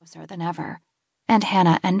closer than ever, and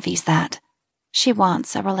Hannah envies that. She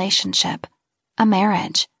wants a relationship, a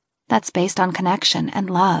marriage that's based on connection and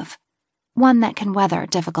love, one that can weather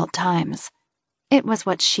difficult times. It was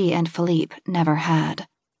what she and Philippe never had.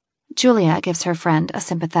 Julia gives her friend a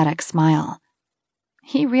sympathetic smile.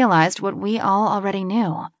 He realized what we all already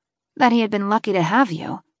knew, that he had been lucky to have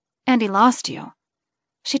you, and he lost you.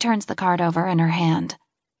 She turns the card over in her hand.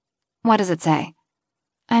 What does it say?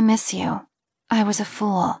 I miss you. I was a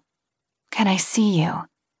fool. Can I see you?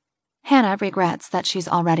 Hannah regrets that she's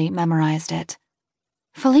already memorized it.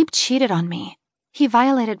 Philippe cheated on me. He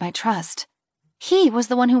violated my trust. He was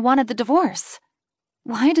the one who wanted the divorce.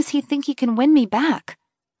 Why does he think he can win me back?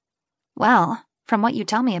 Well, from what you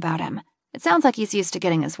tell me about him, it sounds like he's used to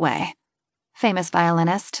getting his way. Famous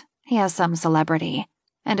violinist, he has some celebrity,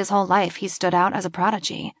 and his whole life he stood out as a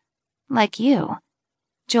prodigy. Like you.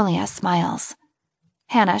 Julia smiles.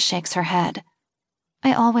 Hannah shakes her head.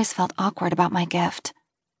 I always felt awkward about my gift.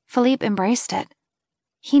 Philippe embraced it.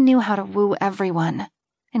 He knew how to woo everyone,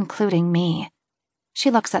 including me. She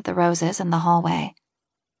looks at the roses in the hallway.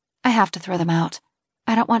 I have to throw them out.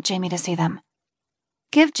 I don't want Jamie to see them.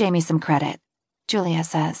 Give Jamie some credit, Julia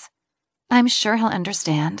says. I'm sure he'll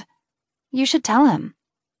understand. You should tell him.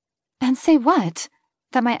 And say what?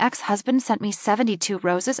 That my ex-husband sent me 72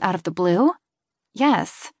 roses out of the blue?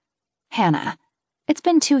 Yes. Hannah, it's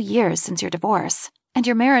been 2 years since your divorce, and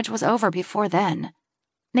your marriage was over before then.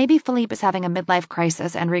 Maybe Philippe is having a midlife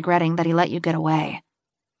crisis and regretting that he let you get away.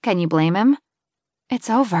 Can you blame him? It's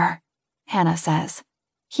over, Hannah says.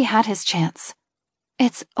 He had his chance.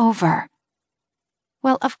 It's over.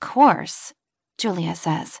 Well, of course, Julia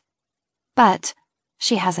says. But,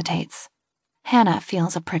 she hesitates. Hannah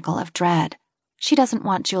feels a prickle of dread. She doesn't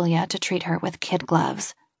want Julia to treat her with kid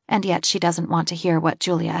gloves, and yet she doesn't want to hear what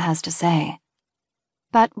Julia has to say.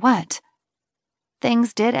 But what?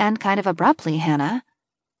 Things did end kind of abruptly, Hannah.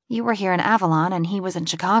 You were here in Avalon and he was in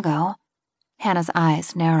Chicago. Hannah's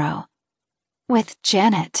eyes narrow. With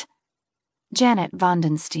Janet. Janet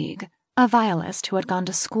Vandenstieg, a violist who had gone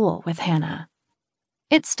to school with Hannah.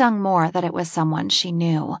 It stung more that it was someone she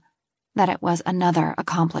knew, that it was another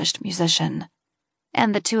accomplished musician.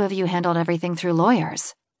 And the two of you handled everything through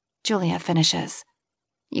lawyers, Julia finishes.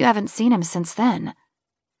 You haven't seen him since then,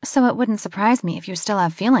 so it wouldn't surprise me if you still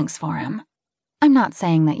have feelings for him. I'm not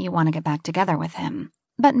saying that you want to get back together with him,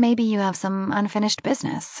 but maybe you have some unfinished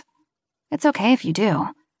business. It's okay if you do.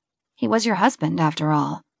 He was your husband, after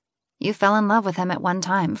all. You fell in love with him at one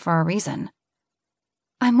time for a reason.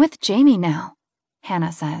 I'm with Jamie now,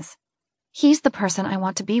 Hannah says. He's the person I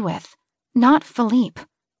want to be with, not Philippe.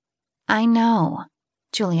 I know,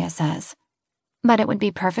 Julia says, but it would be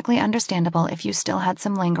perfectly understandable if you still had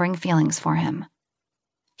some lingering feelings for him.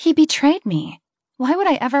 He betrayed me. Why would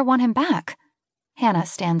I ever want him back? Hannah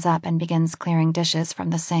stands up and begins clearing dishes from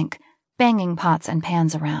the sink, banging pots and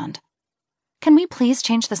pans around. Can we please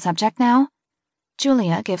change the subject now?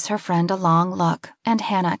 Julia gives her friend a long look, and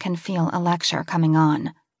Hannah can feel a lecture coming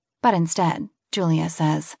on. But instead, Julia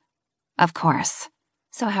says, Of course.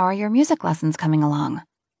 So how are your music lessons coming along?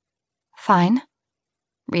 Fine.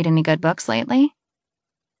 Read any good books lately?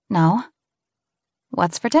 No.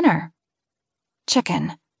 What's for dinner?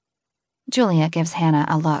 Chicken. Julia gives Hannah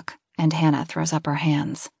a look, and Hannah throws up her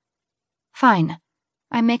hands. Fine.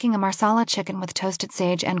 I'm making a marsala chicken with toasted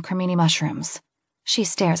sage and cremini mushrooms. She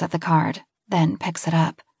stares at the card, then picks it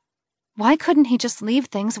up. Why couldn't he just leave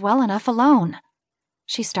things well enough alone?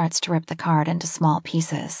 She starts to rip the card into small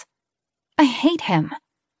pieces. I hate him.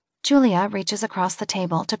 Julia reaches across the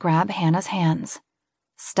table to grab Hannah's hands.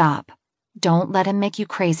 Stop. Don't let him make you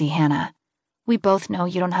crazy, Hannah. We both know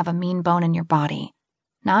you don't have a mean bone in your body,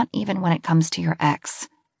 not even when it comes to your ex.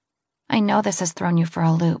 I know this has thrown you for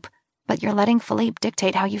a loop, but you're letting Philippe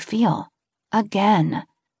dictate how you feel. Again.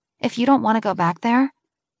 If you don't want to go back there,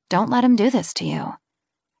 don't let him do this to you.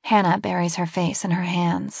 Hannah buries her face in her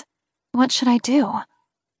hands. What should I do?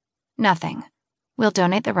 Nothing. We'll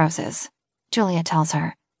donate the roses, Julia tells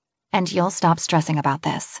her, and you'll stop stressing about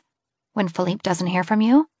this. When Philippe doesn't hear from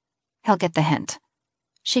you, he'll get the hint.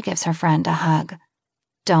 She gives her friend a hug.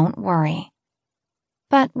 Don't worry.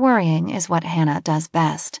 But worrying is what Hannah does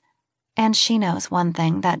best, and she knows one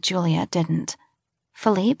thing that Julia didn't.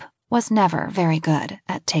 Philippe was never very good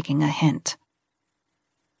at taking a hint.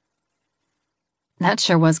 That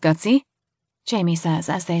sure was gutsy, Jamie says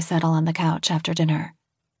as they settle on the couch after dinner.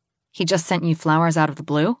 He just sent you flowers out of the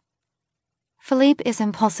blue? Philippe is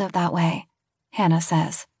impulsive that way, Hannah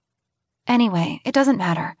says. Anyway, it doesn't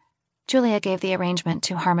matter. Julia gave the arrangement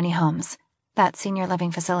to Harmony Homes, that senior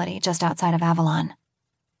living facility just outside of Avalon.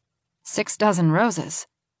 6 dozen roses.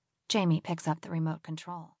 Jamie picks up the remote control.